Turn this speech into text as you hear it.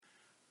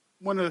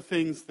One of the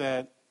things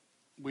that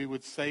we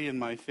would say in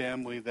my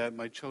family that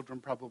my children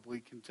probably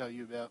can tell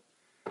you about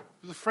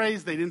was a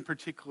phrase they didn't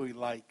particularly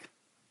like.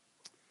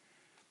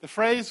 The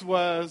phrase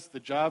was, the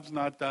job's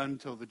not done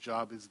till the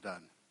job is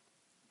done.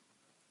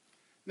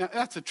 Now,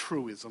 that's a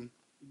truism.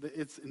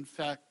 It's, in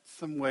fact,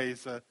 some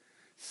ways a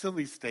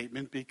silly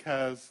statement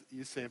because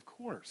you say, of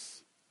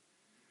course.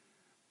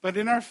 But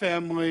in our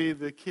family,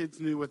 the kids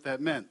knew what that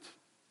meant.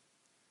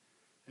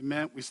 It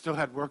meant we still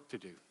had work to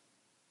do.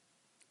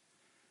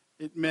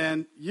 It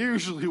meant,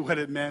 usually what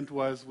it meant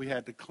was we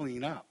had to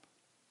clean up.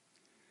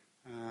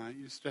 I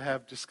used to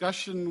have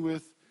discussion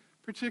with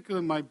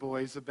particularly my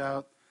boys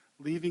about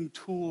leaving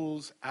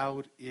tools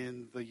out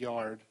in the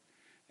yard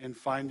and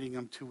finding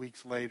them 2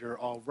 weeks later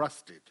all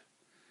rusted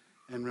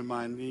and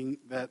reminding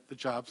that the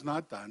job's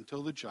not done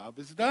till the job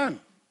is done.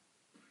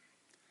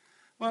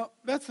 Well,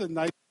 that's a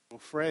nice little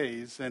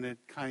phrase, and it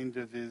kind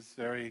of is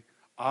very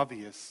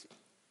obvious.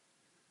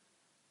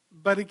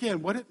 But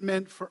again, what it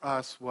meant for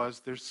us was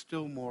there's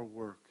still more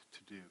work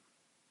to do.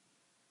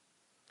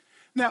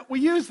 Now, we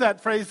use that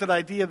phrase, that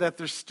idea that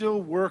there's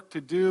still work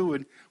to do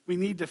and we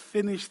need to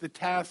finish the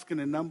task in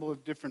a number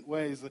of different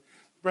ways.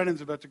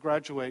 Brennan's about to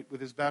graduate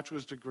with his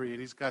bachelor's degree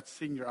and he's got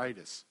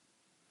senioritis.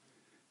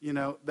 You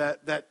know, that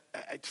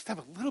I just have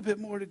a little bit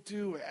more to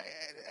do.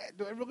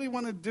 Do I really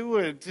want to do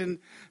it? And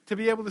to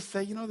be able to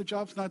say, you know, the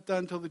job's not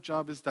done till the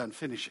job is done.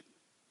 Finish it.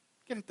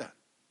 Get it done.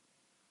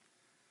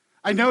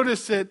 I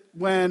notice it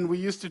when we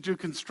used to do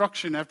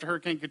construction after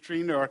Hurricane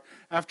Katrina or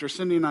after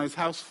Cindy and I's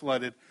house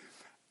flooded.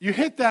 You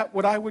hit that,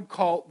 what I would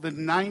call the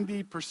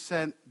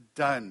 90%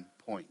 done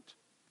point.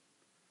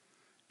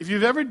 If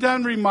you've ever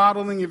done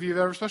remodeling,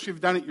 especially if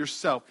you've done it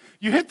yourself,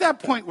 you hit that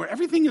point where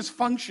everything is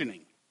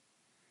functioning.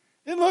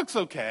 It looks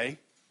okay,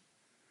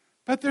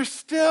 but there's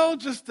still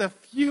just a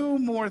few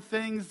more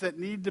things that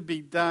need to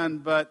be done,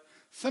 but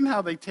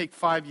somehow they take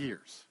 5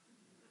 years.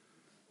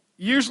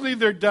 Usually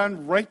they're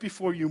done right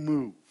before you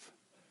move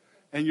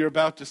and you're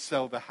about to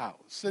sell the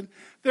house. And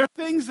there are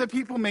things that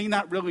people may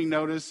not really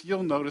notice.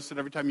 You'll notice it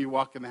every time you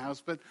walk in the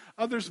house, but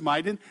others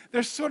might. And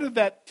there's sort of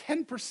that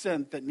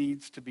 10% that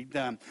needs to be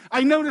done.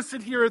 I notice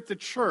it here at the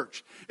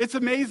church. It's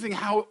amazing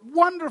how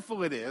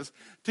wonderful it is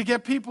to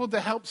get people to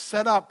help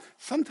set up.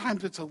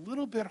 Sometimes it's a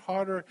little bit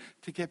harder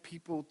to get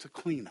people to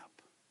clean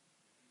up.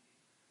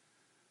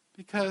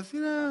 Because,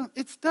 you know,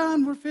 it's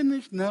done, we're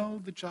finished.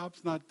 No, the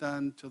job's not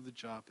done till the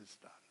job is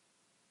done.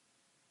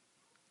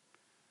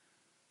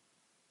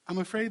 I'm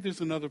afraid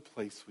there's another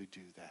place we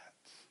do that.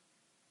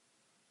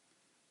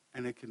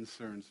 And it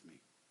concerns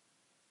me.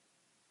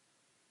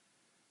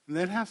 And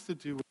that has to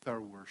do with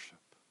our worship.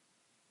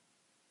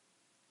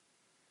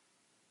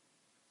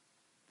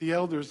 The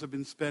elders have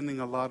been spending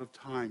a lot of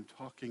time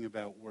talking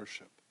about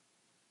worship.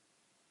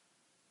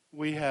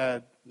 We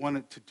had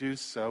wanted to do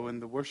so,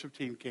 and the worship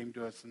team came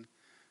to us and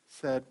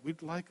said,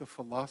 we'd like a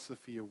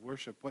philosophy of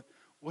worship.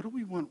 What do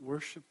we want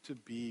worship to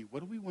be?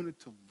 What do we want it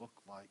to look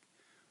like?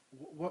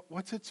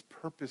 What's its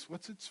purpose?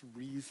 What's its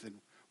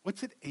reason?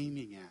 What's it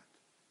aiming at?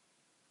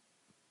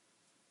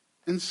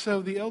 And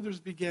so the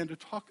elders began to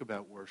talk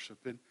about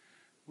worship. And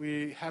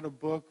we had a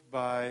book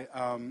by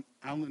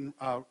Alan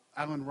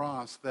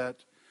Ross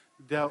that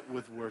dealt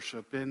with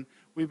worship. And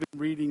we've been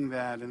reading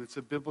that, and it's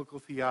a biblical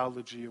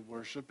theology of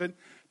worship. And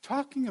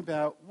talking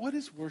about what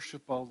is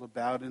worship all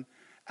about. And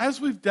as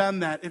we've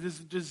done that, it is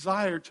a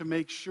desire to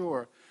make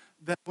sure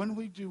that when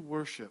we do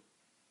worship,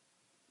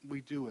 we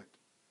do it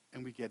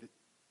and we get it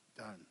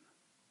done.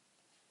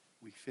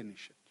 We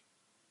finish it.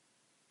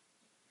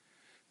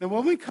 Now,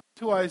 when we come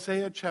to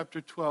Isaiah chapter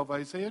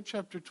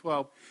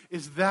 12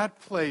 is that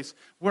place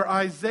where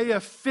Isaiah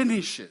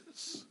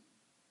finishes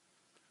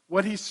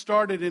what he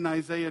started in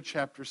Isaiah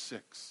chapter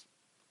 6.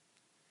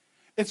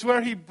 It's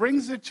where he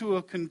brings it to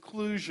a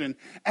conclusion,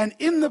 and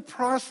in the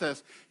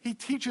process, he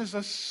teaches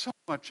us so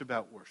much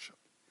about worship.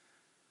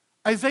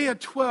 Isaiah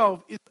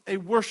 12 is a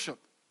worship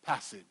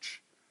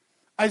passage.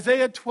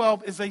 Isaiah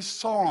 12 is a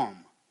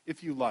psalm,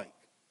 if you like.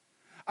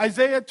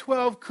 Isaiah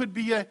 12 could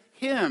be a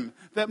hymn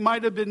that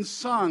might have been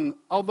sung,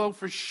 although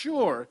for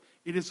sure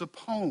it is a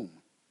poem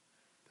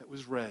that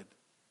was read.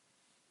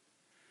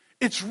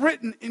 It's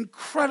written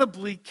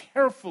incredibly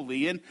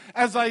carefully, and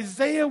as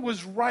Isaiah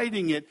was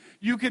writing it,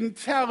 you can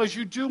tell, as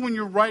you do when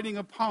you're writing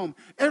a poem,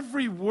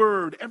 every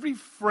word, every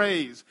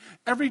phrase,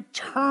 every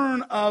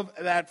turn of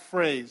that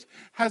phrase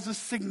has a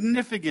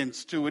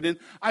significance to it. And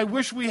I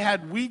wish we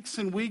had weeks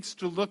and weeks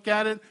to look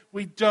at it.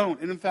 We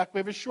don't. And in fact, we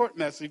have a short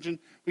message, and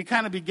we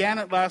kind of began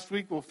it last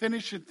week. We'll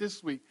finish it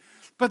this week.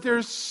 But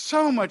there's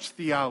so much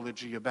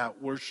theology about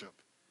worship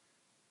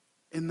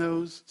in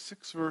those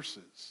 6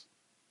 verses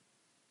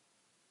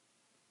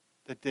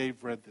that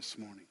Dave read this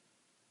morning.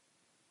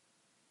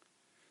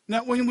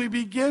 Now, when we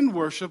begin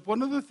worship,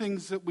 one of the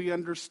things that we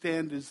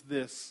understand is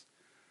this.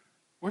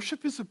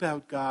 Worship is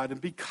about God,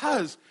 and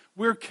because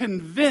we're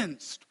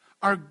convinced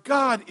our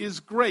God is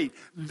great,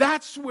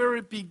 that's where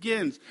it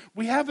begins.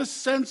 We have a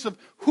sense of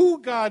who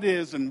God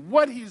is and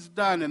what he's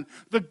done and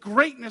the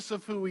greatness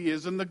of who he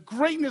is and the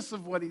greatness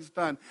of what he's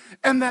done.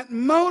 And that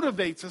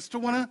motivates us to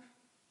want to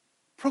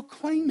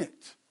proclaim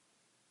it,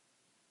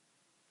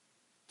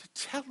 to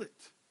tell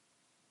it,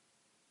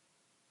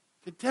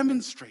 to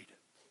demonstrate it.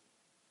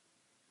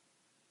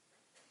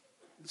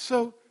 And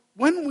so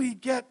when we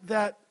get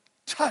that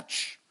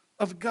touch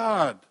of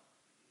God,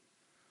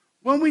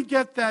 when we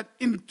get that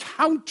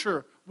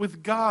encounter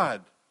with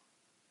God,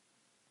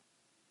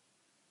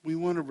 we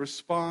want to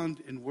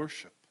respond in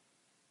worship.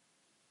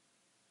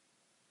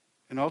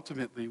 And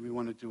ultimately, we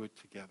want to do it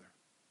together.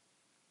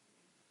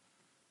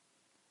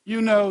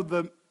 You know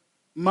the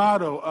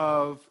motto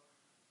of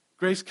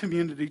Grace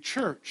Community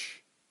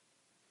Church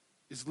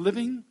is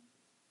living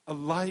a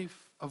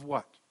life of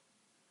what?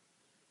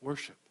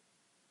 Worship.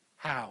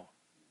 How?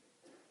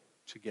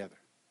 Together.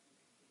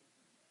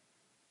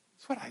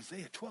 That's what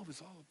Isaiah 12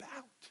 is all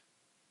about.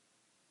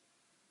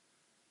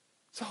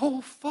 It's the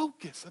whole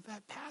focus of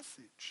that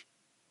passage.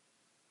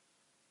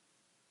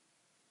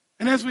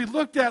 And as we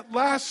looked at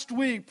last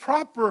week,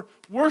 proper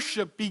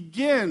worship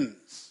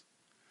begins,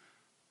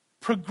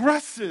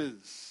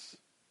 progresses,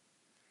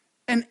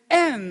 and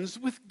ends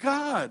with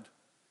God.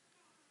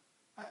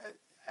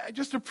 I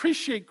just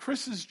appreciate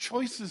Chris's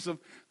choices of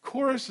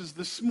choruses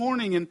this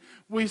morning, and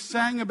we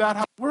sang about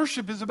how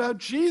worship is about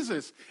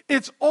Jesus.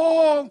 It's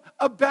all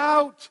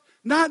about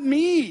not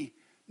me,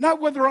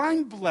 not whether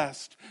I'm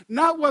blessed,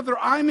 not whether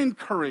I'm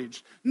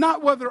encouraged,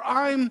 not whether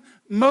I'm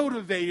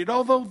motivated,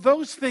 although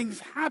those things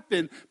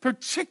happen,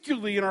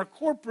 particularly in our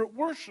corporate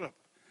worship.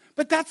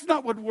 But that's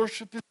not what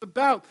worship is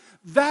about.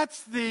 Let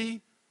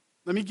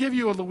me give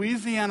you a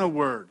Louisiana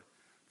word.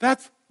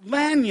 That's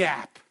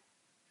lagniappe.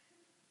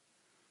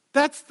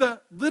 That's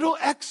the little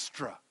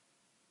extra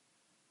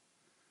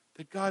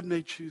that God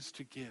may choose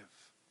to give.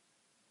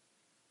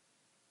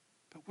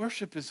 But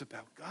worship is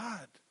about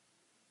God.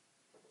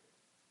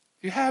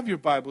 If you have your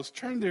Bibles,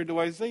 turn there to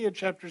Isaiah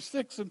chapter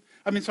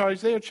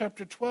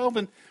 12.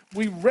 And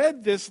we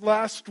read this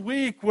last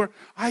week where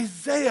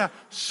Isaiah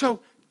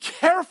so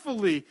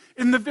carefully,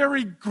 in the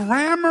very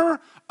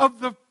grammar of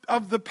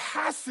the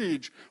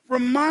passage,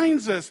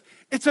 reminds us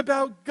it's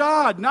about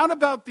God, not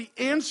about the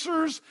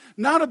answers,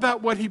 not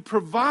about what he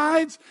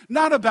provides,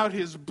 not about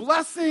his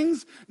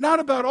blessings, not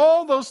about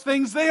all those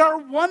things. They are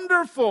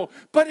wonderful,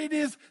 but it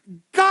is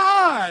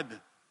God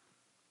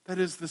that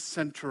is the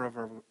center of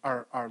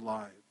our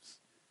lives.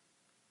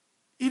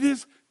 It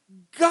is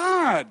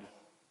God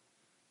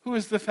who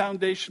is the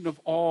foundation of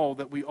all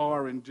that we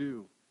are and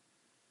do.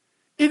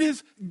 It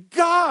is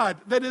God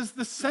that is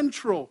the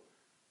central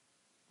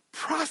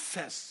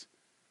process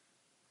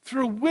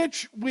through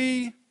which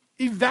we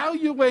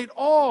evaluate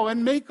all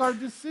and make our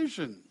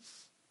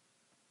decisions.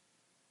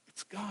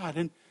 It's God.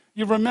 And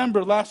you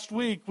remember last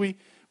week we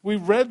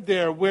read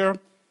there where,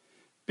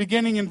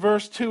 beginning in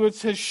verse 2, it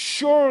says,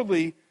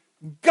 "Surely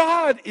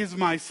God is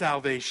my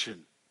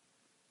salvation."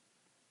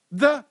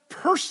 The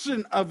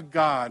person of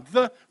God,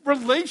 the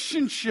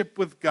relationship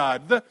with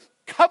God, the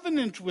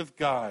covenant with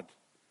God.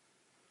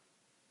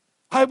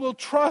 I will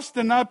trust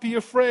and not be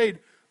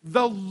afraid.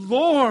 The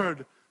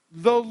Lord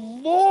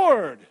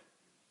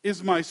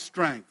is my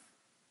strength.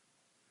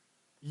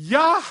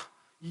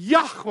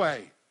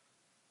 Yahweh.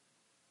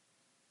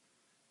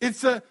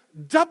 It's a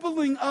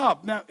doubling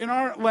up. Now, in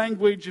our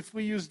language, if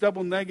we use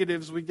double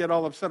negatives, we get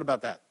all upset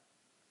about that.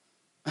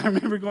 I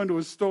remember going to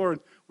a store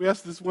and we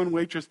asked this one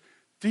waitress,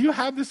 "Do you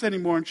have this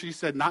anymore?" And she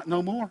said, "Not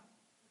no more."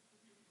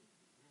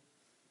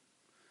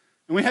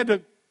 And we had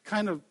to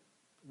kind of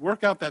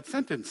work out that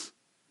sentence.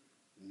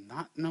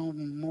 Not no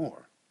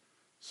more.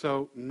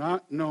 So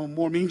not no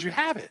more means you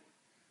have it.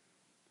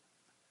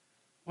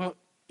 Well,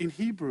 in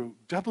Hebrew,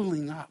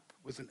 doubling up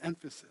was an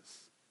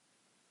emphasis.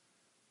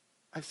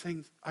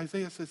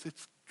 Isaiah says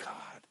it's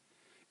God.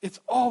 It's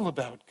all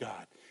about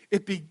God.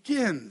 It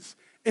begins,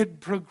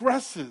 it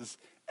progresses,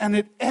 and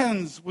it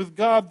ends with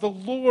God. The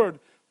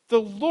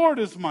Lord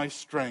is my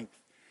strength.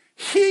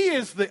 He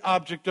is the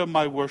object of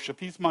my worship.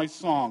 He's my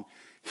song.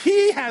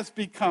 He has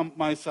become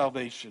my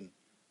salvation.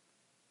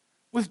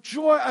 With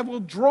joy, I will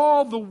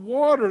draw the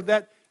water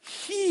that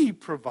he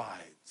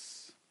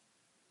provides.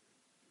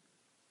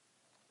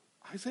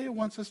 Isaiah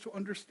wants us to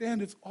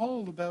understand it's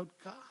all about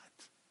God.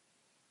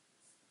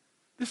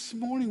 This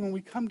morning when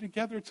we come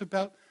together, it's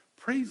about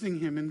praising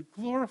him and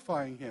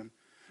glorifying him.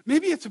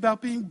 Maybe it's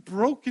about being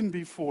broken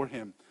before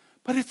him,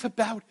 but it's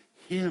about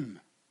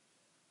him.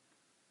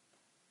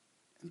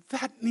 And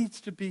that needs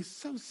to be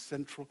so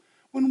central.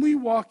 When we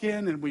walk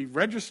in and we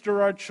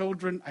register our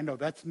children, I know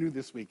that's new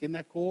this week, isn't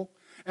that cool?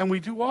 And we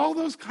do all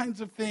those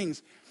kinds of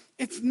things.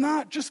 It's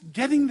not just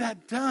getting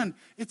that done.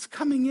 It's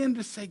coming in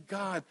to say,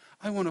 God,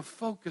 I want to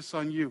focus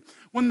on you.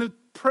 When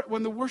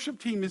the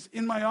worship team is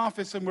in my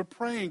office and we're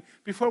praying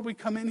before we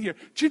come in here,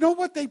 do you know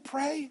what they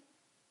pray?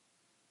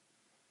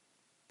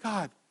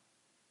 God,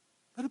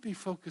 let it be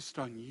focused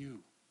on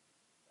you.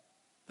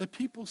 Let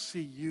people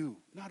see you,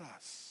 not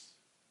us.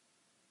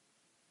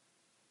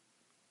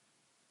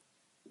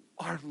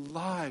 Our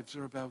lives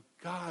are about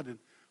God and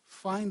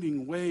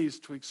finding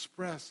ways to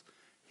express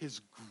his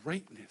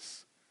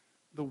greatness,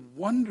 the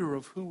wonder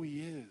of who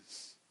he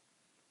is.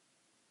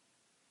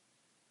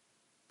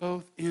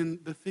 both in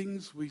the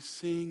things we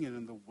sing and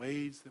in the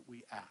ways that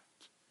we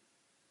act,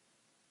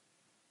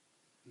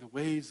 in the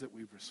ways that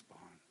we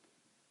respond.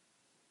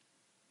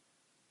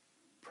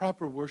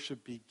 Proper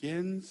worship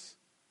begins,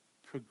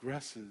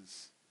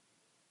 progresses,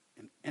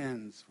 and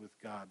ends with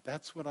God.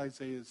 That's what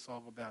Isaiah is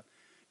all about.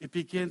 It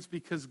begins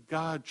because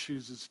God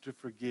chooses to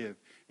forgive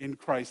in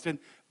Christ. And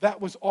that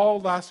was all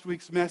last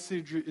week's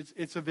message.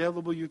 It's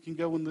available. You can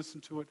go and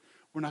listen to it.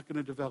 We're not going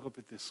to develop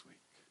it this week.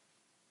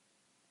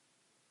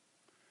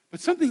 But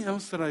something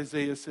else that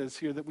Isaiah says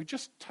here that we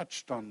just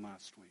touched on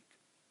last week.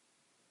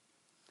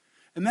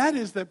 And that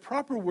is that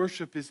proper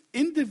worship is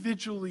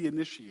individually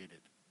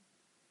initiated,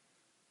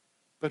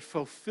 but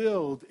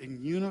fulfilled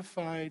in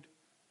unified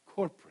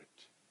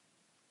corporate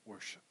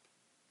worship.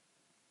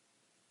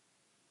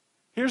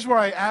 Here's where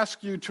I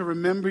ask you to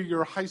remember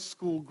your high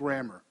school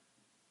grammar.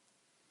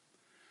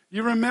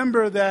 You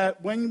remember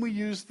that when we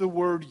use the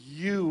word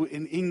you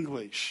in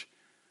English,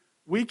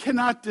 we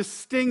cannot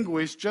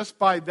distinguish just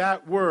by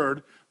that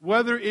word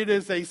whether it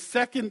is a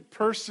second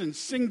person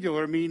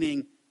singular,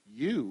 meaning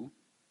you.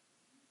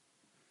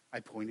 I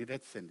pointed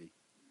at Cindy.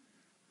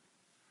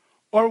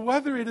 Or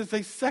whether it is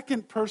a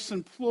second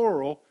person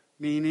plural,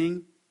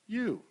 meaning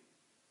you.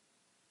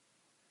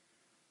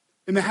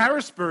 In the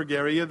Harrisburg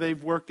area,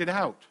 they've worked it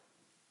out.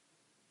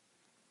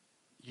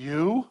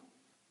 You,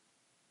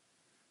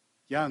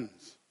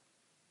 yuns.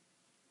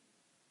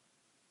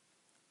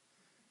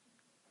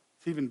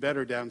 It's even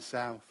better down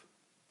south.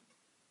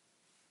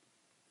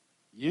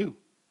 You.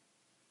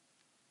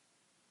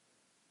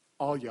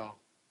 All y'all.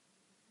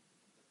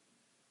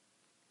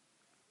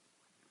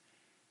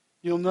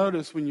 You'll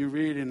notice when you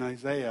read in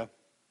Isaiah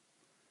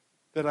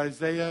that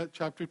Isaiah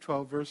chapter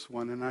 12 verse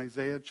 1 and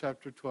Isaiah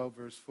chapter 12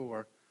 verse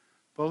 4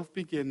 both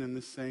begin in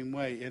the same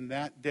way, in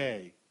that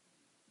day.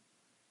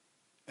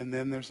 And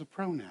then there's a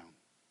pronoun.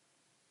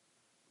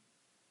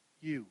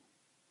 You.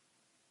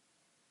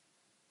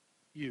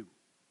 You.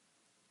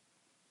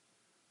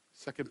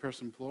 Second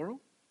person plural,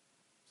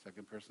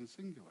 second person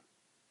singular.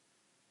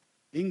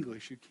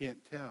 English, you can't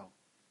tell.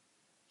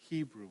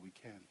 Hebrew, we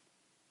can.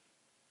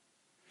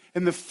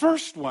 In the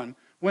first one,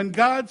 when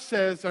God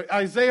says, or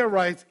Isaiah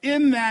writes,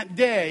 in that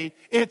day,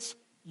 it's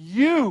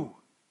you.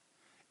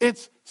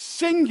 It's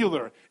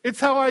singular. It's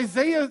how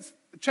Isaiah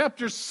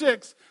chapter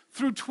 6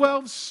 through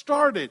 12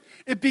 started.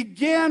 It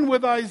began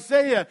with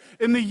Isaiah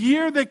in the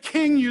year that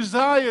King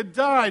Uzziah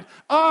died.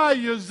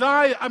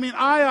 Isaiah,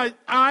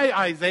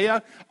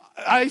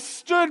 I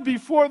stood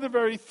before the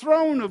very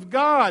throne of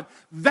God.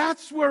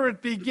 That's where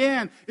it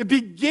began. It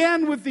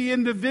began with the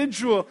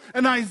individual.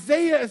 And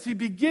Isaiah, as he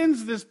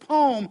begins this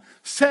poem,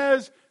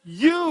 says,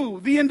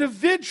 you, the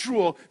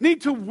individual,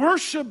 need to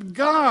worship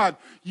God.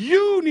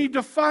 You need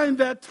to find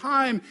that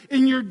time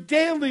in your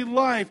daily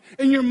life,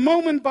 in your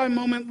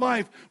moment-by-moment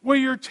life, where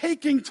you're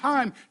taking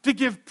time to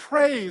give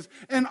praise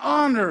and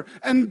honor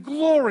and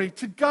glory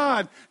to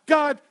God.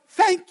 God,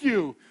 thank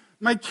you.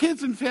 My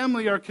kids and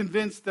family are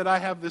convinced that I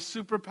have the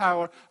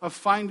superpower of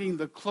finding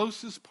the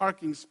closest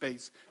parking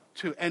space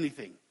to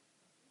anything.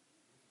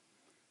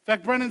 In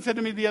fact, Brennan said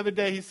to me the other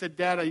day, he said,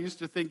 Dad, I used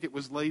to think it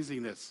was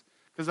laziness.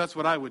 Because that's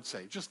what I would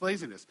say, just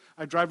laziness.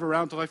 I drive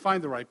around till I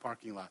find the right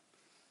parking lot.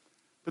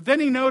 But then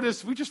he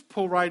noticed we just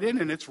pull right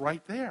in and it's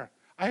right there.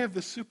 I have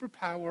the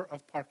superpower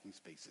of parking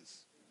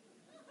spaces.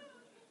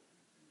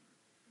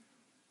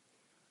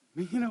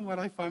 You know what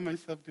I find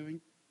myself doing?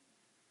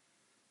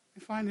 I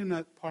find in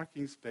that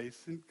parking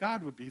space, and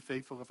God would be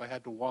faithful if I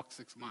had to walk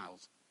 6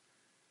 miles.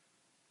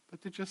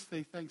 But to just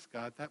say, thanks,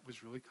 God, that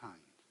was really kind.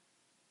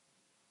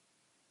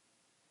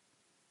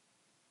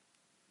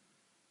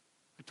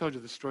 I told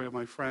you the story of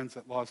my friends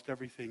that lost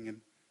everything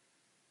in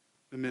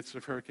the midst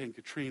of Hurricane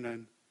Katrina,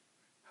 and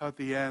how at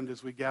the end,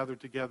 as we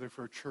gathered together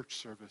for a church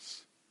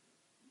service,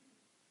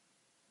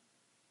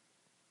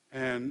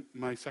 and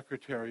my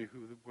secretary,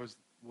 who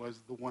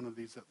was the one of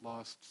these that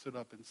lost, stood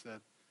up and said,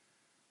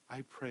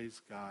 I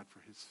praise God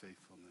for his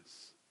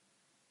faithfulness,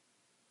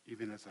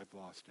 even as I've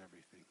lost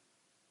everything.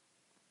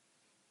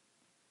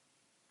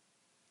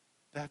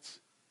 That's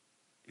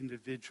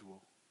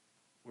individual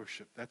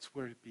worship. That's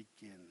where it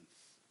begins.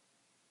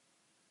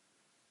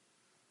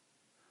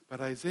 But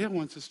Isaiah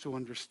wants us to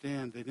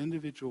understand that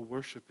individual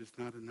worship is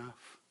not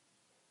enough.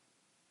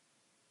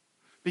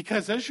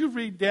 Because as you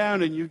read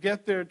down and you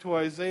get there to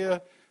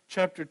Isaiah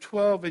chapter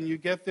 12 and you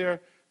get there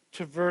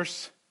to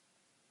verse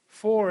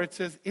 4, it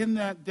says, in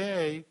that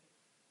day,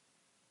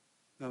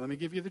 now let me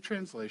give you the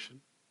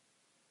translation,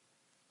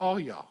 all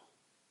y'all.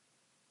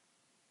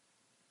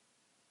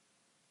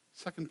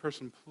 Second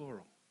person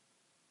plural.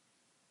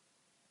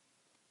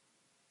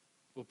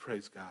 Will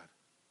praise God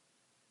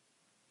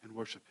and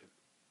worship him.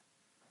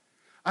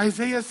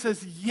 Isaiah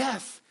says,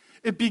 yes,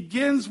 it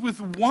begins with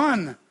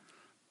one,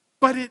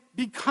 but it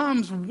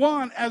becomes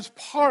one as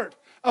part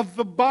of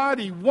the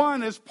body,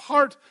 one as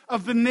part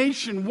of the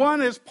nation,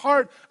 one as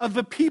part of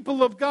the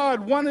people of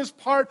God, one as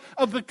part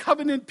of the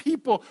covenant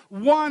people,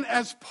 one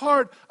as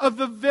part of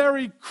the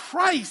very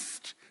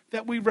Christ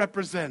that we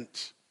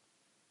represent.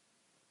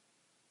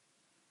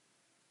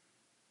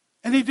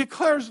 And he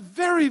declares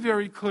very,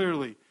 very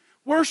clearly,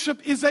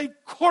 worship is a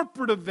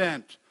corporate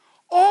event.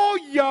 All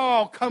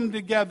y'all come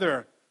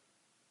together.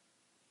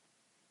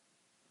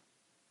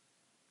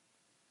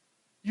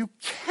 You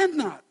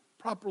cannot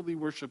properly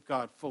worship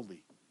God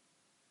fully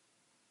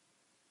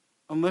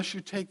unless you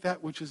take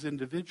that which is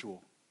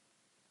individual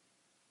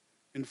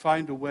and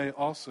find a way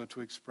also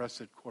to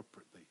express it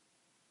corporately.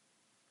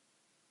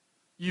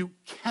 You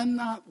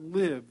cannot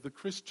live the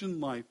Christian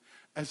life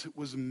as it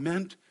was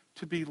meant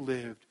to be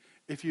lived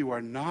if you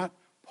are not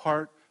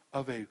part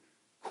of a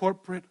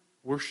corporate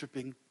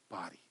worshiping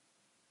body.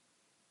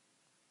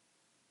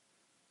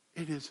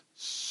 It is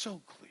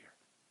so clear.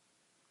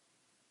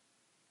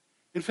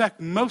 In fact,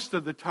 most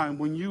of the time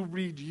when you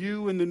read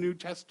you in the New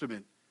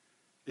Testament,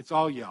 it's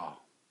all y'all.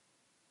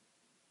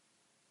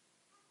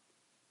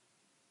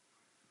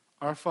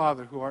 Our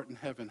Father who art in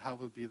heaven,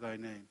 hallowed be thy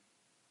name.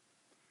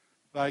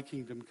 Thy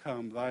kingdom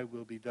come, thy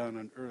will be done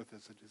on earth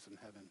as it is in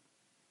heaven.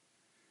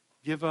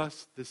 Give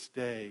us this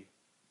day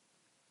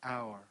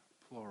our,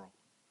 plural,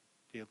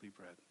 daily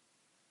bread.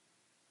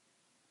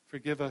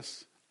 Forgive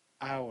us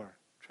our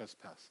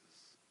trespasses.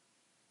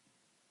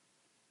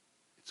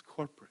 It's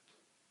corporate.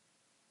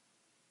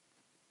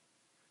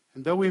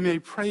 And though we may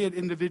pray it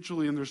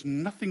individually, and there's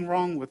nothing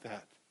wrong with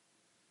that,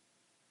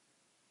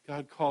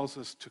 God calls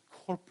us to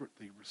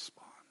corporately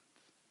respond.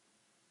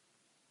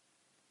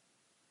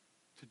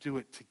 To do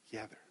it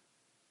together.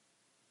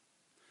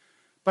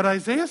 But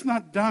Isaiah's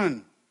not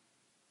done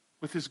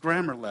with his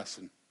grammar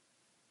lesson.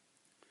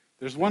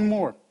 There's one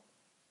more.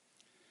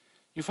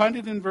 You find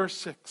it in verse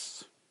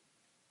 6.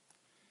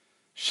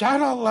 Shout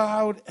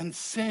aloud and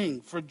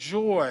sing for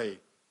joy,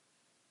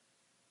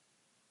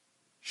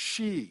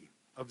 she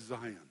of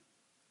Zion.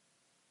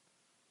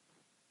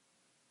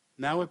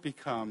 Now it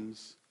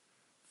becomes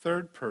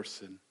third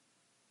person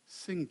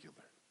singular.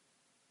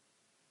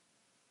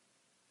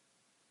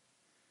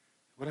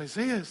 What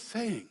Isaiah is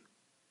saying,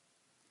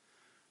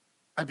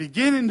 I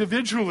begin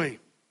individually.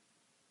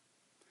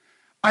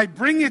 I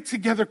bring it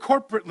together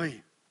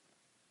corporately.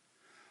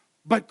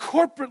 But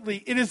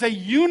corporately, it is a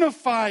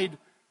unified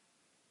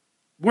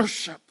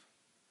worship.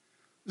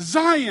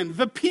 Zion,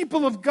 the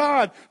people of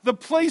God, the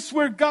place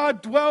where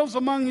God dwells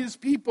among his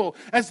people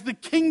as the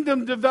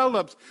kingdom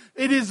develops.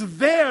 It is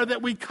there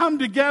that we come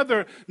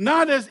together,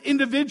 not as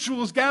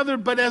individuals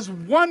gathered, but as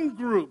one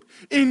group,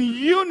 in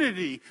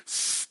unity,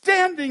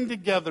 standing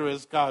together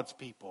as God's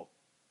people.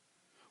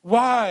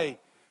 Why?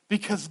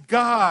 Because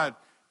God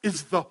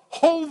is the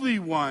Holy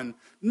One,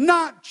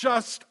 not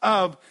just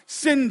of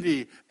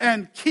Cindy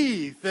and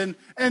Keith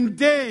and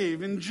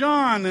Dave and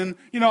John and,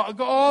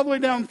 go all the way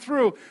down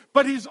through.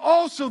 But he's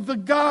also the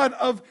God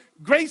of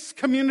Grace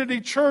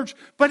Community Church,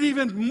 but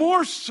even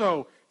more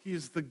so, he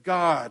is the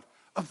God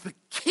of the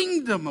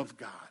kingdom of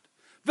God,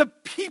 the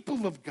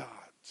people of God.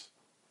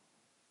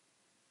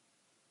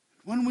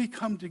 When we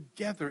come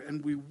together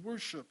and we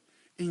worship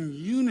in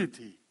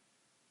unity,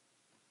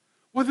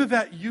 whether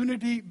that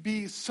unity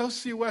be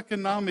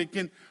socioeconomic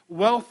and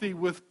wealthy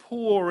with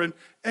poor and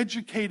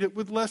educated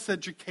with less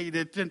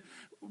educated, and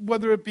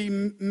whether it be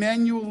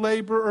manual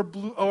labor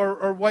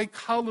or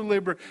white-collar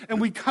labor,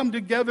 and we come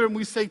together and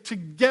we say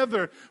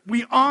together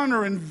we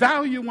honor and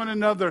value one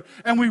another,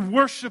 and we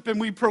worship and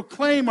we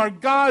proclaim our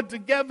God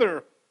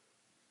together.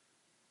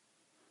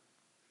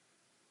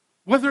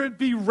 Whether it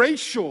be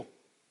racial,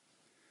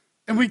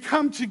 and we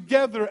come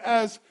together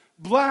as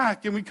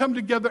black, and we come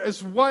together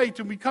as white,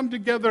 and we come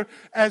together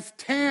as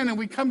tan, and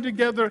we come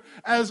together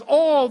as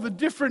all the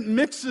different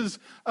mixes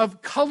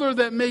of color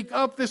that make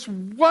up this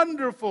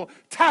wonderful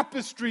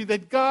tapestry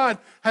that God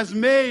has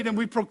made, and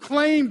we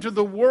proclaim to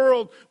the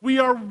world we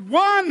are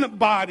one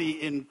body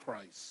in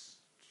Christ.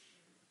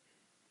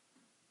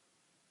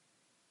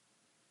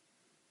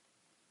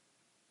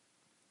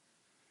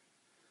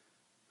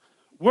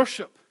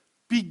 Worship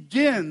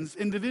begins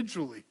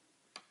individually.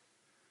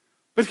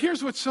 But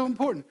here's what's so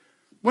important.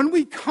 When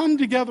we come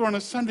together on a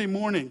Sunday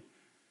morning,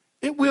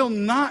 it will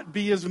not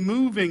be as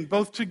moving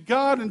both to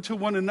God and to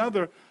one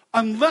another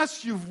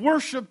unless you've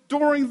worshiped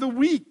during the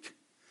week.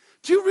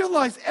 Do you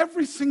realize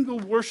every single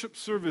worship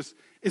service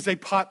is a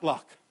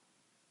potluck?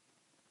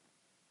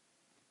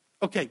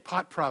 Okay,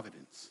 pot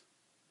providence.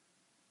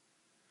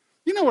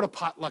 You know what a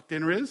potluck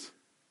dinner is?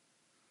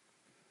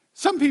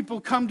 Some people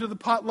come to the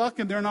potluck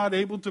and they're not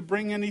able to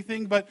bring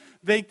anything, but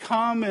they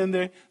come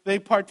and they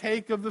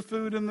partake of the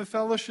food and the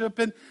fellowship,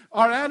 and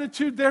our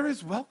attitude there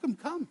is, welcome,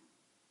 come.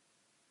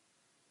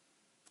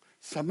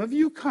 Some of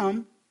you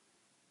come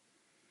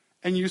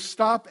and you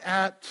stop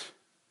at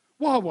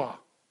Wawa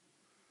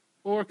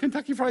or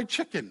Kentucky Fried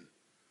Chicken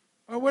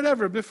or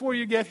whatever before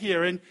you get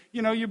here, and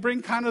you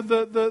bring kind of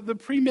the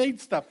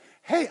pre-made stuff.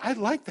 Hey, I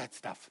like that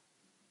stuff.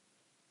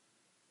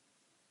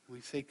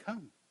 We say,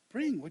 come,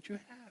 bring what you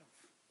have.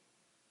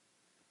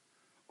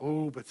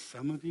 Oh, but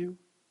some of you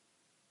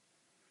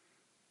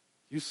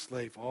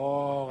slave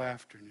all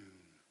afternoon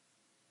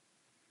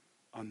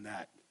on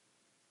that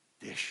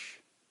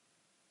dish.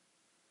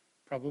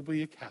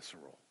 Probably a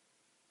casserole.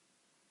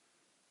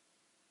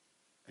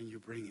 And you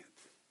bring it.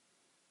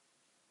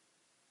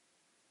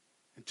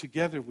 And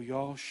together we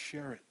all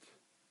share it.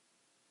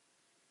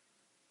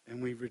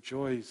 And we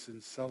rejoice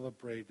and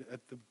celebrate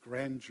at the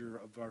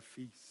grandeur of our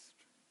feast.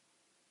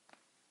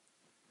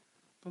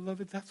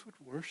 Beloved, that's what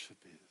worship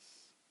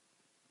is.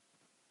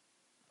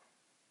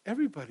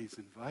 Everybody's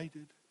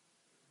invited.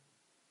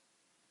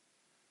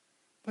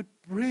 But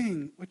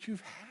bring what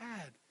you've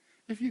had.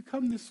 If you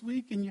come this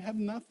week and you have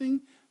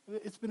nothing,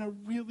 it's been a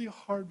really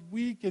hard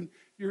week and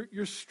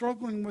you're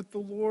struggling with the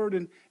Lord,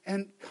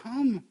 and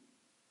come.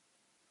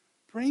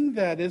 Bring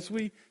that as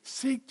we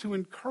seek to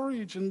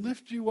encourage and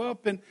lift you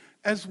up, and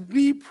as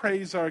we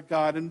praise our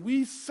God and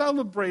we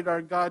celebrate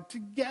our God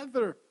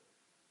together.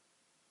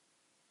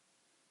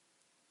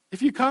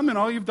 If you come and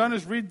all you've done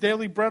is read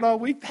Daily Bread all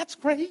week, that's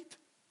great.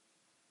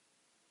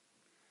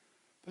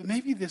 But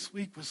maybe this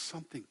week was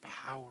something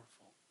powerful.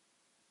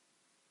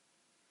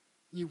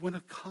 You want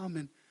to come,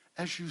 and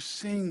as you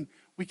sing,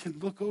 we can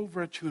look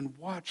over at you and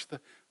watch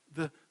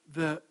the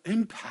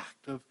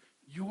impact of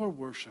your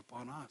worship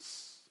on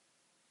us.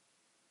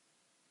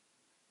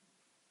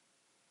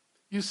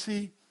 You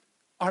see,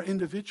 our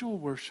individual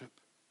worship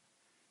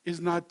is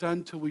not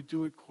done till we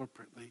do it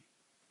corporately.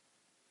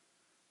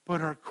 But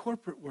our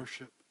corporate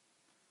worship,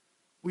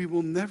 we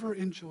will never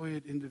enjoy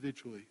it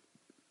individually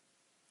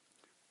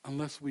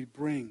unless we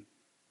bring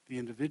the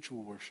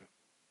individual worship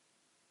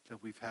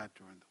that we've had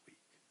during the week.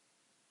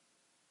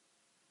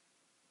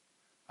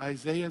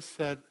 Isaiah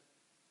said,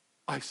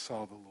 I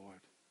saw the Lord.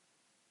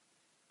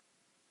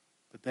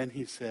 But then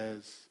he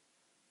says,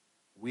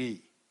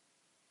 we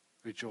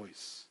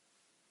rejoice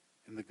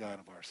in the God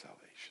of our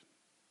salvation,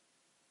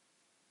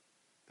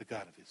 the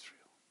God of Israel.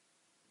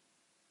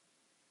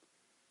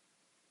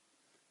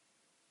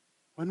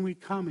 When we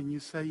come and you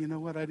say, you know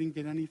what, I didn't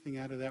get anything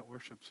out of that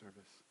worship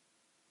service.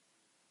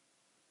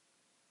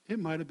 It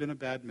might have been a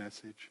bad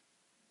message.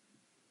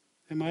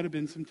 It might have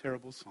been some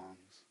terrible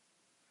songs.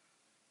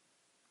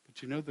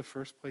 But you know the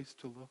first place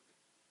to look?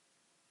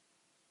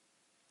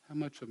 How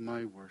much of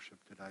my worship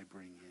did I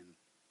bring in?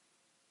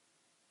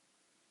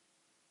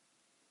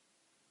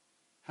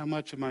 How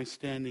much am I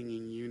standing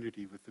in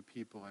unity with the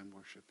people I'm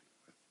worshiping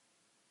with?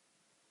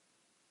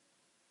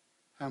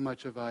 How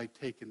much have I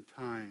taken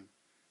time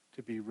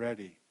to be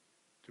ready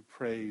to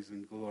praise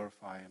and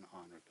glorify and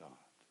honor God?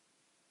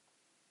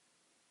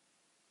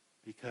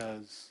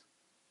 Because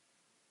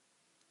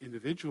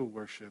individual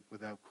worship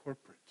without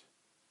corporate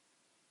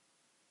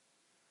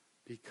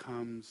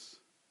becomes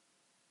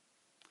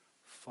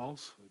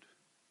falsehood,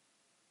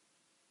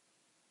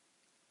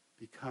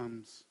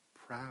 becomes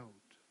proud,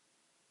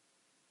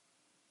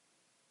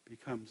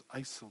 becomes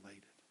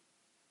isolated.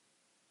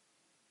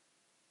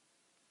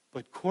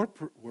 But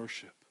corporate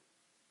worship,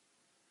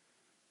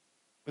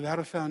 without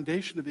a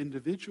foundation of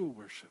individual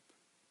worship,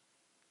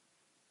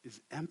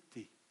 is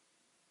empty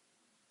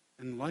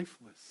and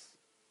lifeless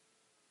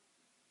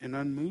and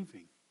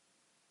unmoving.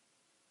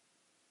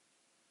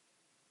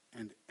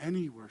 And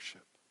any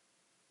worship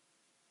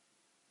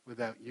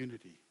without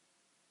unity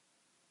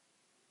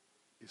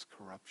is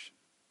corruption.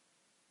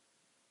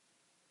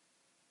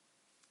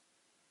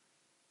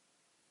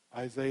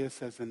 Isaiah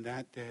says, in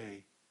that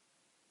day,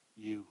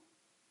 in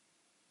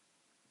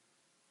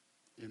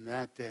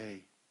that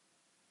day,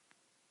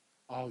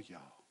 all y'all.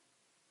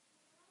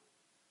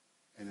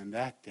 And in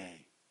that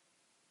day,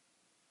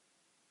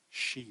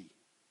 she,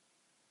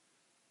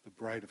 the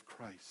bride of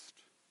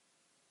Christ,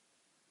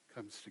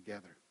 comes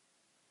together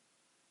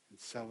and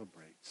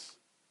celebrates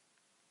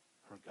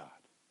her God.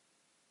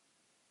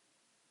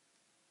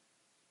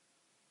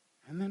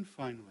 And then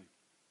finally,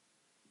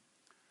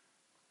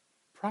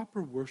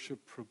 proper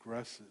worship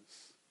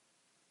progresses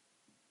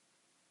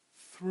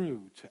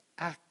through to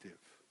active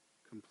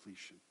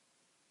completion.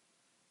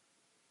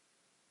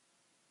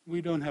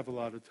 We don't have a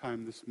lot of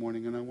time this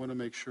morning, and I want to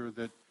make sure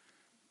that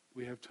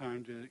we have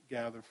time to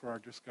gather for our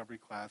discovery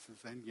classes,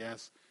 and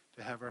yes,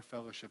 to have our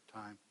fellowship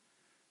time,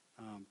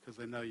 because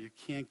I know you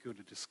can't go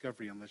to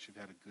discovery unless you've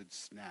had a good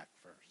snack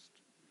first.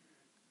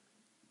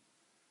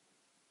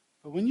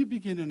 But when you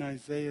begin in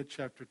Isaiah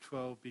chapter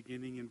 12,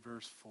 beginning in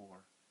verse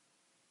 4,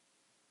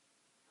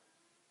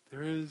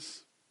 there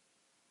is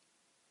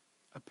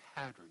a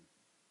pattern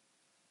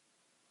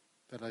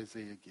that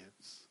Isaiah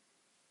gives.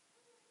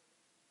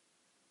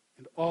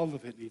 And all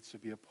of it needs to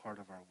be a part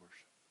of our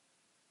worship.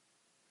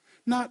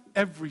 Not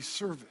every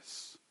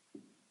service,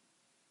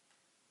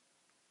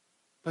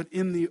 but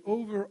in the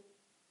overall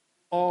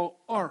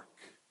arc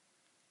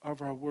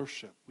of our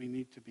worship, we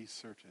need to be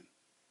certain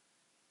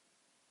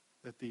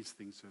that these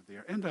things are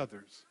there, and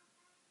others,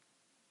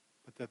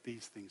 but that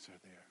these things are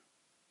there.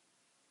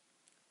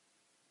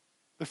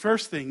 The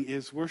first thing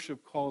is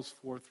worship calls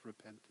forth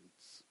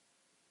repentance.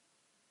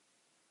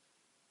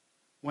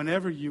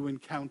 Whenever you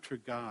encounter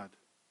God,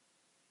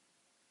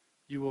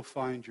 you will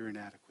find your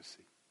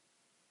inadequacy.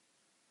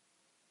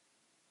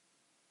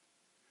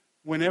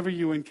 Whenever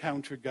you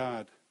encounter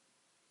God,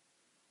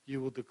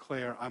 you will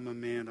declare, I'm a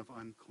man of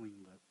unclean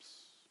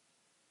lips.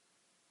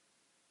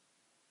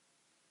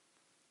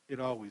 It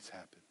always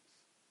happens.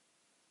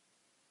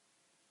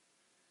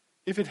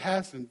 If it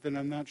hasn't, then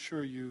I'm not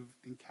sure you've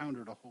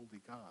encountered a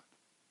holy God.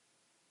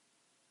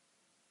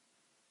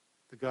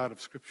 The God of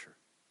Scripture.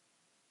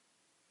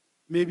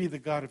 Maybe the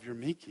God of your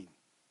making.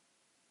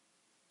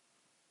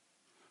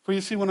 For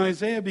you see, when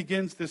Isaiah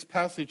begins this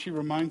passage, he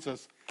reminds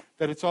us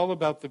that it's all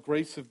about the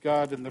grace of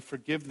God and the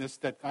forgiveness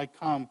that I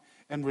come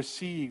and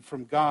receive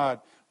from God.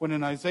 When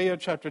in Isaiah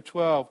chapter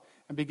 12,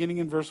 and beginning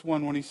in verse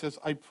 1, when he says,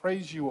 I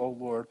praise you, O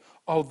Lord,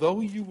 although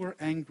you were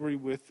angry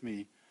with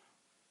me,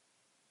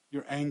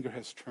 your anger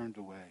has turned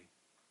away.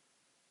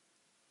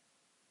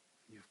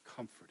 You've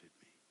comforted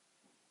me.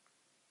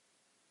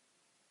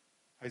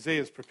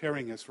 Isaiah is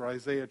preparing us for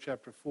Isaiah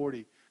chapter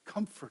 40.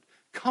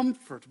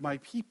 Comfort my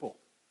people.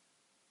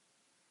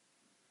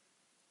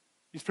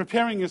 He's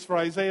preparing us for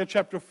Isaiah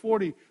chapter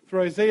 40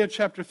 through Isaiah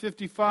chapter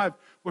 55,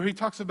 where he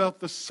talks about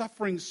the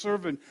suffering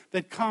servant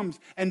that comes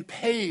and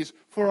pays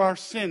for our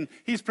sin.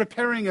 He's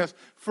preparing us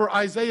for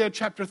Isaiah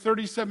chapter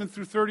 37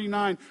 through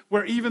 39,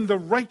 where even the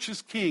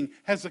righteous king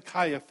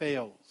Hezekiah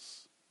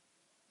fails.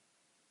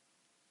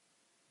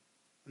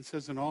 And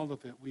says in all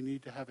of it, we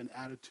need to have an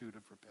attitude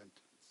of repentance.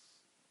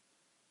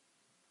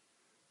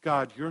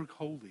 God, you're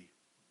holy.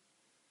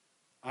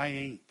 I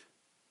ain't.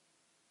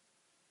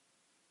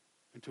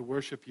 And to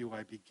worship you,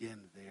 I begin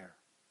there.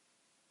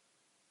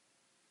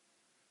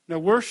 Now,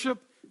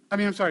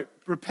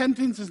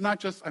 repentance is not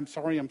just, I'm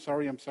sorry.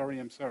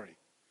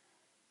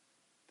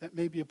 That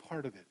may be a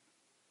part of it.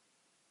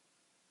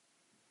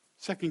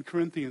 2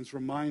 Corinthians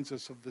reminds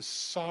us of the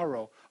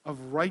sorrow,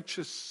 of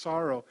righteous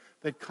sorrow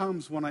that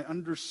comes when I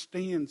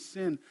understand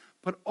sin.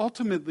 But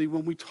ultimately,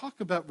 when we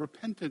talk about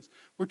repentance,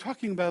 we're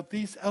talking about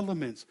these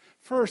elements.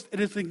 First, it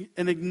is an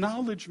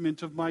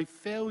acknowledgement of my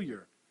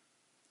failure.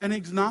 An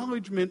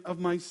acknowledgement of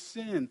my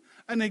sin,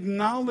 an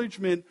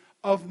acknowledgement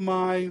of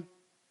my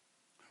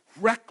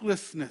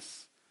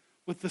recklessness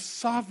with the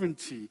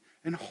sovereignty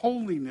and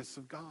holiness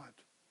of God.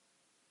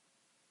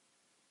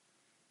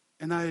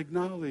 And I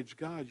acknowledge,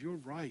 God, you're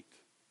right.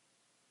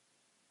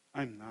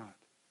 I'm not.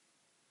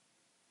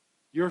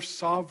 You're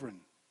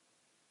sovereign.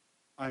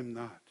 I'm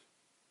not.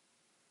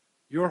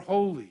 You're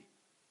holy.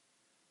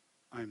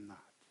 I'm not.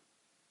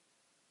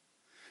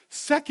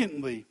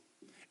 Secondly,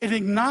 it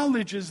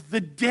acknowledges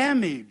the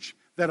damage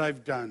that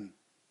I've done.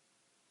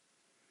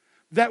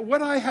 That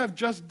what I have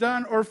just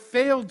done or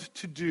failed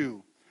to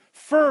do,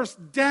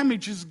 first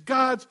damages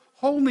God's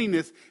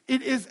holiness.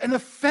 It is an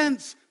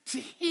offense to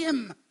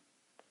Him.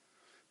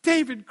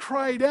 David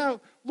cried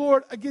out,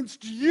 Lord,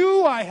 against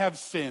you I have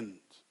sinned.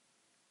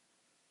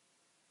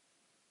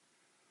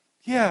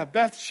 Yeah,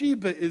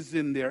 Bathsheba is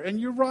in there, and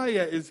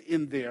Uriah is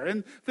in there,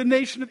 and the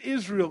nation of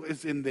Israel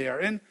is in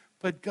there.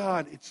 But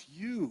God, it's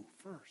you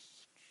first.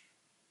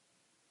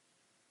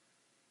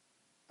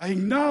 I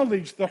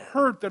acknowledge the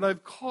hurt that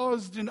I've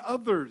caused in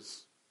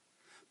others.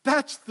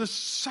 That's the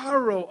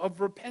sorrow of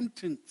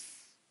repentance.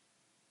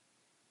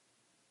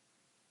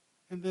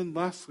 And then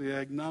lastly,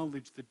 I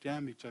acknowledge the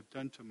damage I've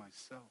done to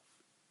myself.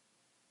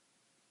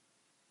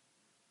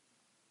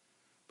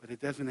 But it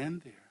doesn't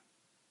end there.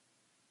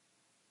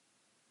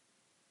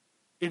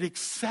 It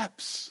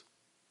accepts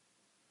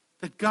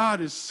that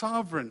God is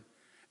sovereign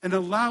and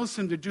allows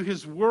Him to do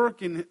His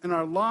work in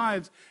our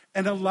lives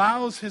and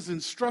allows His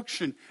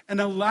instruction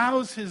and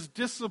allows His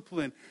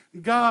discipline.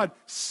 God,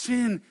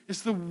 sin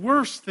is the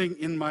worst thing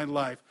in my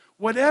life.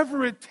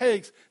 Whatever it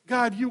takes,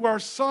 God, you are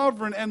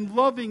sovereign and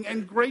loving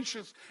and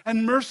gracious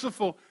and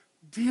merciful.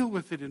 Deal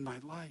with it in my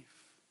life.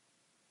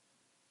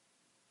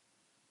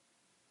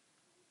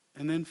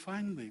 And then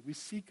finally, we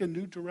seek a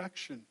new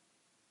direction.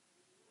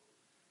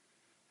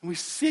 And we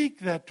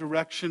seek that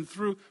direction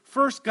through,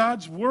 first,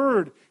 God's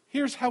Word.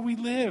 Here's how we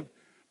live.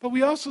 But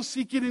we also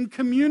seek it in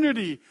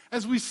community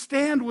as we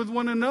stand with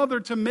one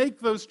another to make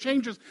those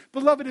changes.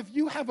 Beloved, if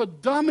you have a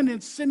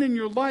dominant sin in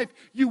your life,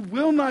 you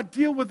will not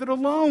deal with it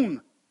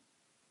alone.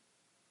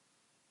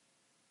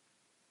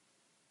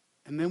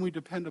 And then we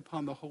depend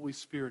upon the Holy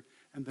Spirit.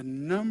 And the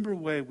number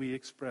way we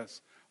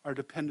express our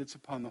dependence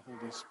upon the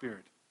Holy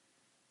Spirit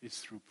is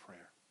through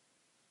prayer.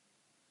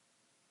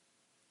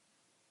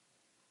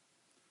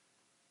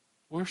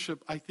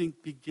 Worship, I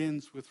think,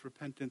 begins with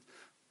repentance.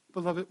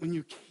 Beloved, when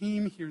you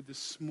came here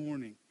this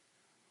morning,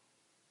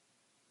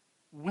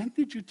 when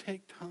did you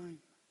take time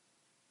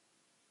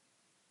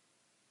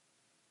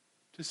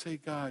to say,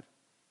 God,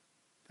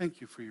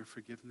 thank you for your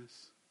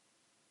forgiveness?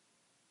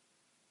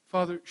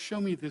 Father, show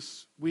me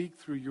this week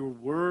through your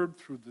word,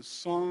 through the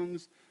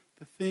songs,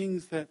 the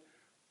things that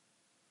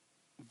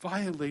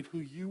violate who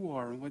you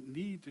are and what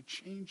need to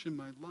change in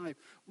my life.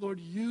 Lord,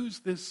 use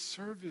this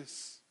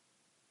service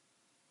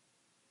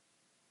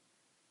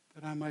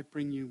that I might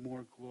bring you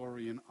more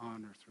glory and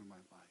honor through my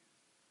life.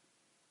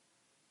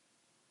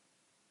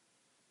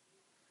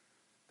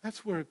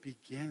 That's where it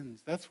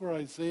begins. That's where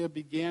Isaiah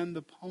began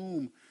the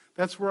poem.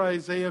 That's where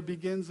Isaiah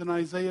begins in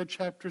Isaiah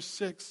chapter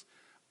 6.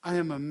 I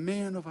am a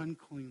man of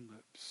unclean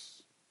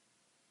lips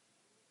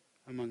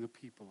among a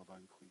people of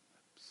unclean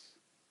lips.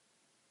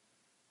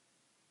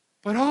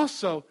 But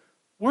also,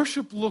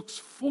 worship looks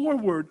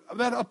forward.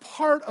 That a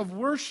part of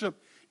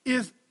worship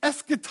is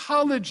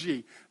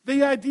eschatology,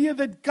 the idea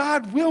that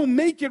God will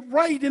make it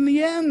right in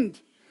the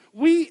end.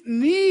 We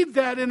need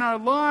that in our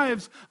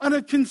lives on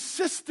a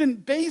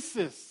consistent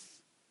basis.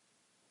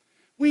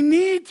 We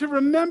need to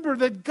remember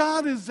that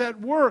God is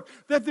at work,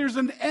 that there's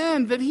an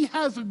end, that he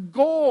has a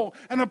goal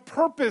and a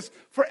purpose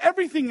for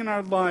everything in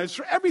our lives,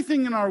 for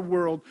everything in our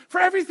world, for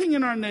everything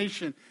in our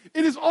nation.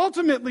 It is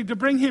ultimately to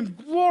bring him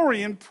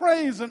glory and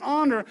praise and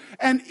honor,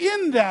 and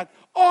in that,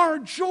 our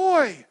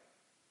joy.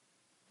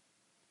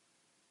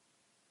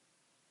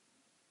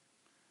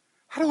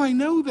 How do I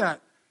know that?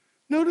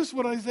 Notice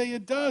what Isaiah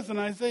does in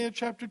Isaiah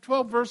chapter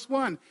 12, verse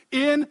 1.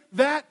 In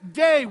that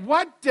day,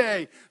 what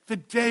day? The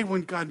day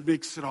when God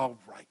makes it all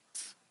right.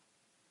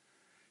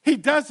 He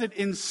does it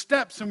in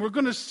steps, and we're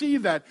going to see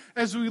that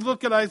as we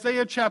look at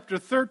Isaiah chapter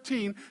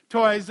 13 to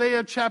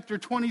Isaiah chapter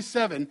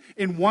 27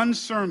 in one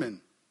sermon.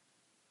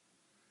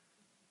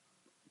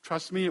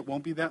 Trust me, it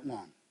won't be that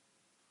long.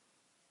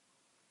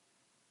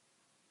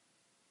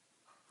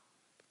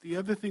 The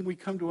other thing we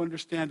come to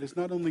understand is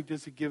not only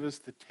does he give us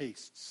the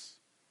tastes,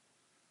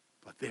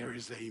 but there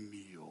is a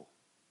meal.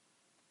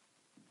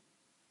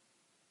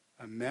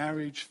 A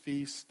marriage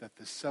feast that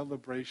the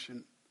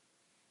celebration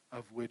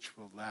of which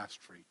will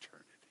last for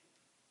eternity.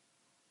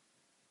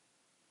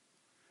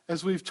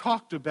 As we've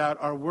talked about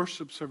our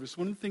worship service,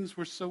 one of the things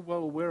we're so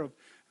well aware of,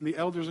 and the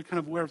elders are kind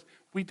of aware of,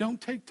 we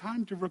don't take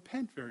time to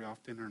repent very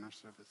often in our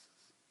services.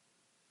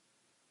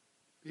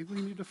 Maybe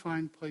we need to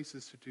find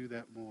places to do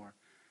that more.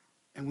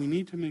 And we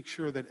need to make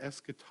sure that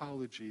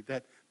eschatology,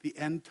 that the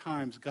end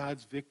times,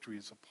 God's victory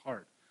is a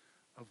part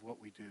of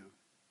what we do.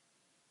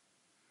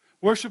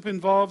 Worship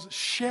involves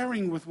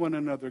sharing with one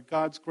another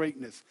God's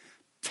greatness,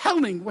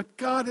 telling what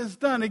God has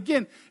done.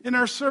 Again, in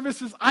our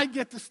services, I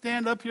get to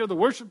stand up here, the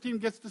worship team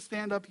gets to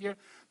stand up here,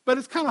 but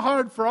it's kind of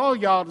hard for all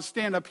y'all to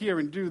stand up here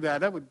and do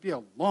that. That would be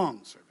a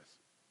long service.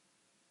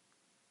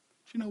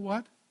 But you know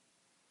what?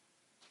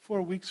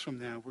 4 weeks from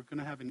now, we're going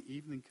to have an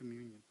evening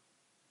communion.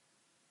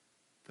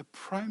 The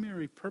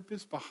primary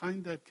purpose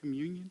behind that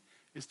communion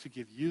is to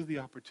give you the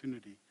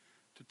opportunity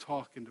to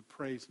talk and to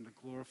praise and to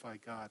glorify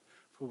God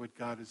for what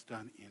God has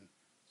done in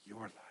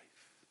your life.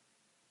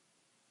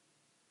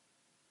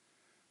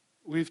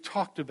 We've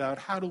talked about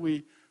how do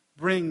we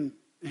bring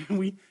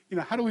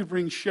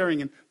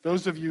sharing, and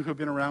those of you who have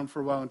been around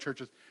for a while in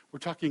churches, we're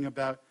talking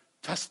about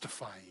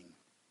testifying.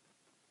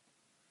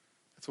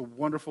 That's a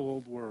wonderful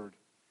old word.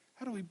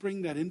 How do we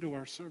bring that into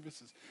our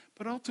services?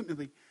 But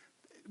ultimately,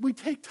 we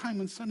take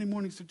time on Sunday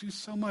mornings to do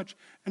so much.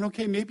 And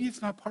okay, maybe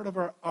it's not part of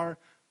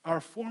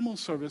our formal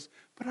service,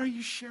 but are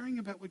you sharing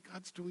about what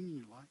God's doing in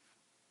your life?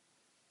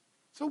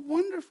 It's a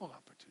wonderful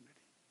opportunity.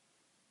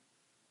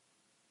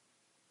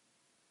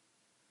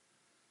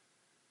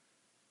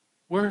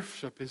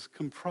 Worship is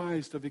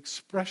comprised of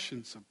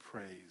expressions of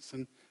praise.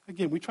 And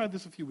again, we tried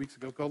this a few weeks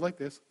ago. Go like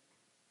this.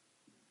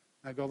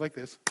 Now go like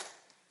this.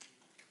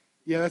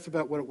 Yeah, that's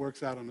about what it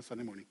works out on a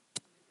Sunday morning.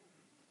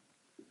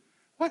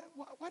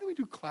 Why do we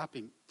do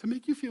clapping? To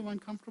make you feel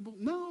uncomfortable?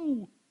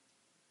 No.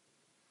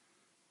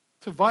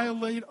 To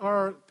violate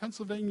our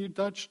Pennsylvania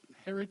Dutch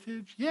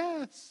heritage?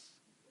 Yes.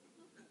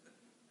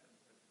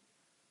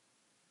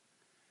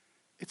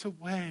 It's a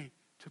way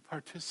to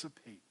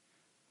participate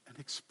in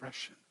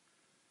expression.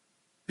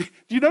 Do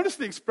you notice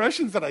the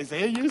expressions that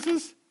Isaiah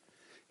uses?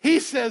 He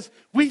says,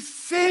 we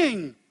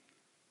sing,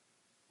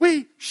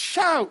 we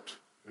shout.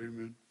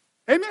 Amen.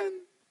 Amen.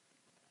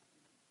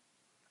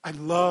 I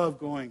love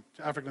going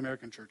to African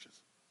American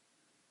churches.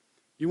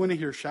 You want to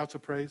hear shouts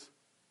of praise?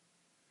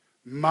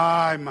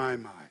 My.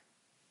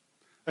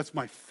 That's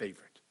my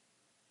favorite.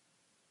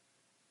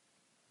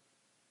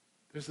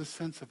 There's a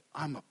sense of,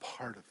 I'm a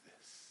part of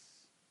this.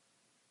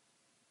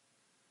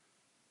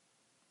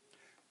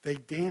 They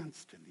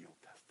danced in the Old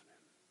Testament.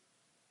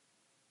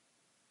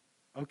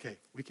 Okay,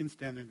 we can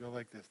stand there and go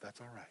like this.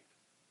 That's all right.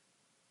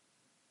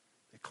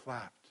 They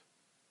clapped.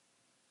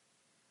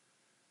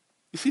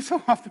 You see,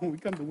 so often when we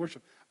come to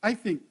worship, I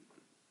think,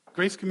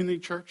 Grace Community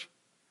Church,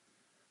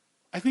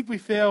 I think we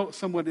fail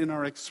somewhat in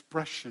our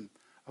expression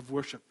of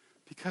worship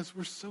because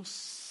we're so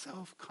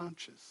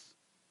self-conscious.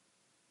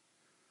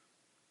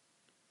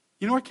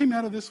 You know what came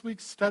out of this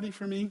week's study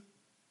for me?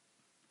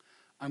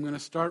 I'm going to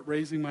start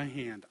raising my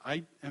hand.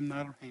 I am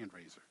not a hand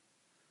raiser.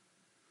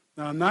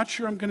 Now, I'm not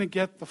sure I'm going to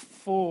get the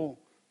full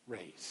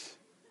raise.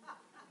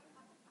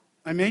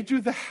 I may do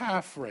the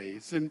half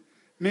raise and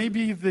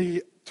maybe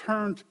the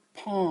turned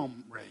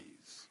palm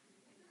raise.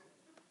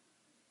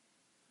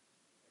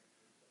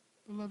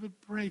 Beloved,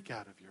 break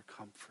out of your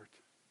comfort.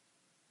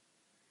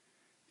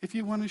 If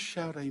you want to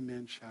shout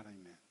amen, shout amen.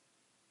 Amen.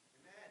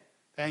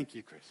 Thank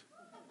you, Chris.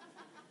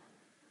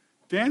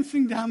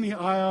 Dancing down the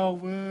aisle,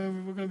 we're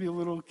going to be a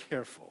little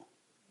careful.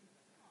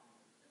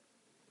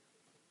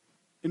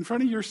 In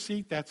front of your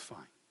seat, that's fine.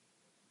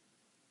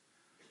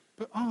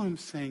 But all I'm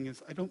saying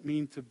is, I don't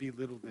mean to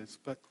belittle this,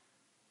 but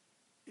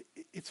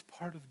it's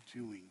part of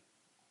doing.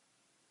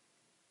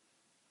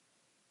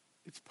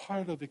 It's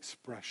part of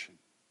expression.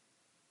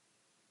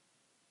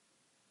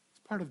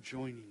 It's part of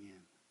joining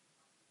in.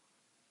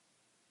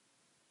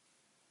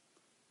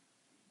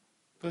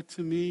 But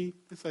to me,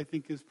 this I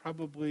think is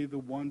probably the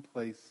one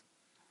place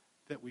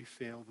that we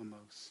fail the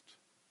most.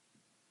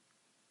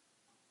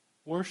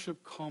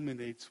 Worship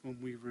culminates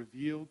when we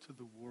reveal to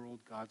the world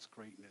God's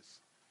greatness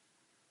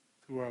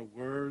through our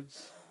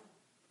words,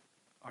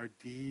 our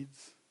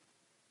deeds,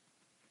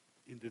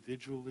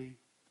 individually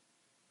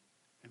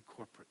and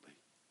corporately.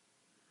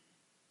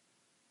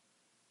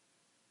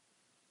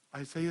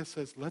 Isaiah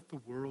says, let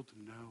the world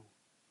know.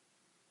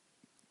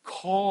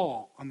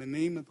 Call on the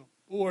name of the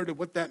Lord. And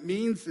what that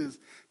means is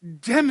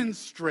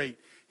demonstrate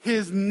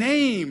his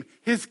name,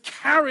 his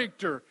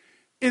character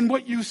in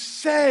what you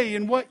say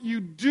and what you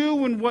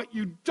do and what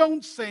you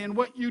don't say and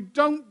what you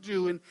don't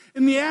do and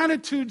in the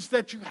attitudes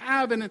that you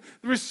have and in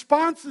the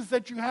responses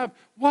that you have.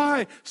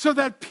 Why? So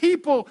that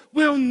people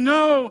will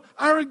know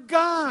our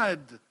God.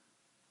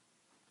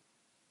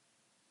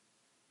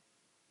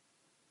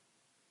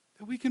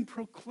 That we can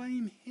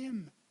proclaim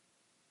him.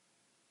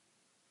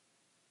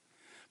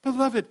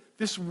 Beloved,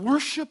 this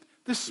worship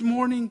this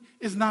morning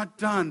is not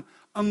done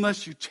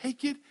unless you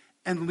take it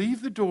and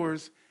leave the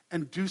doors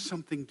and do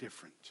something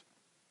different.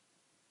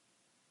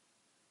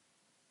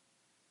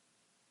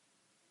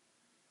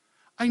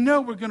 I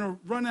know we're going to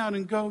run out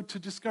and go to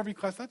discovery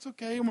class. That's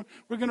okay. And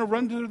we're going to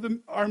run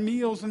to our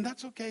meals, and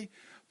that's okay.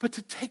 But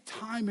to take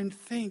time and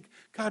think,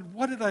 God,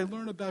 what did I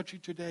learn about you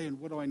today, and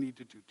what do I need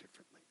to do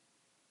differently?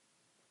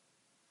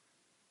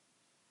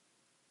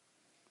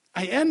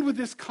 I end with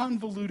this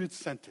convoluted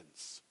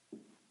sentence.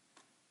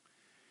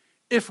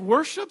 If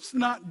worship's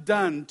not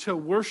done till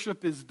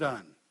worship is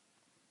done,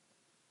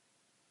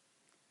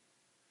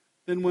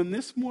 then when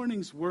this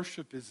morning's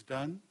worship is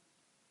done,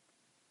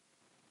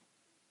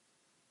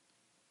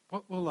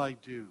 what will I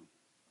do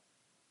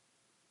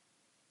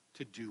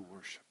to do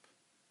worship?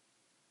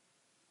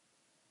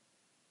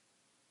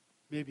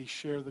 Maybe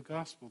share the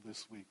gospel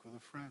this week with a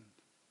friend.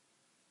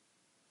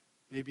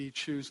 Maybe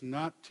choose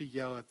not to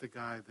yell at the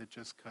guy that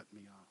just cut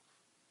me off.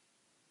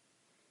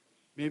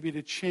 Maybe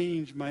to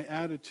change my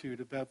attitude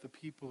about the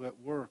people at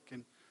work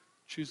and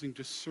choosing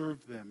to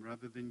serve them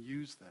rather than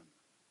use them.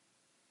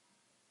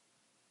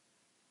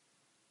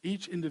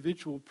 Each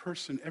individual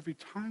person, every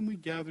time we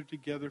gather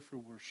together for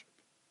worship,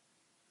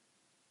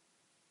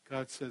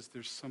 God says,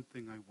 there's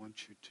something I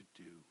want you to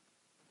do.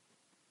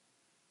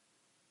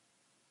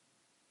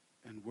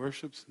 And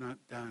worship's not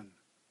done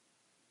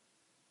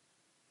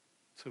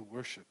till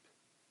worship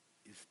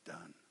is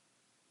done.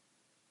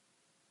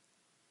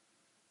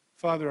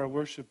 Father, our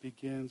worship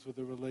begins with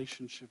a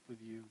relationship with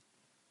you.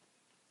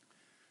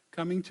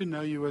 Coming to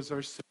know you as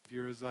our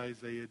Savior, as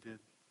Isaiah did.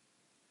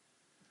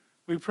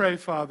 We pray,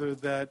 Father,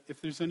 that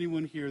if there's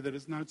anyone here that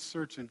is not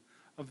certain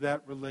of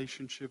that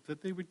relationship,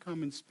 that they would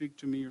come and speak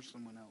to me or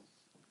someone else.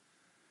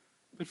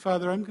 But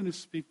Father, I'm going to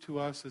speak to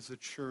us as a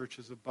church,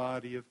 as a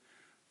body of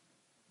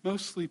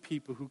mostly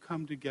people who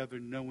come together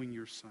knowing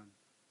your Son.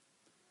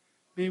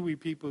 May we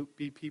be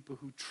people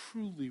who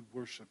truly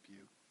worship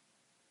you.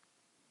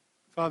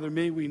 Father,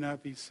 may we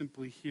not be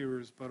simply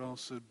hearers, but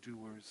also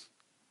doers.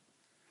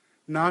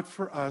 Not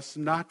for us,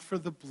 not for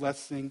the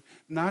blessing,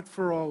 not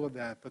for all of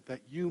that, but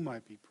that you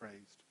might be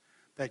praised,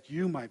 that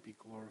you might be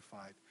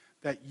glorified,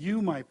 that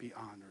you might be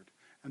honored,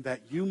 and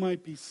that you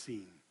might be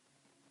seen.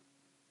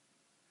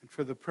 And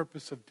for the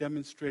purpose of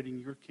demonstrating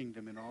your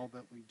kingdom in all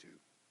that we do.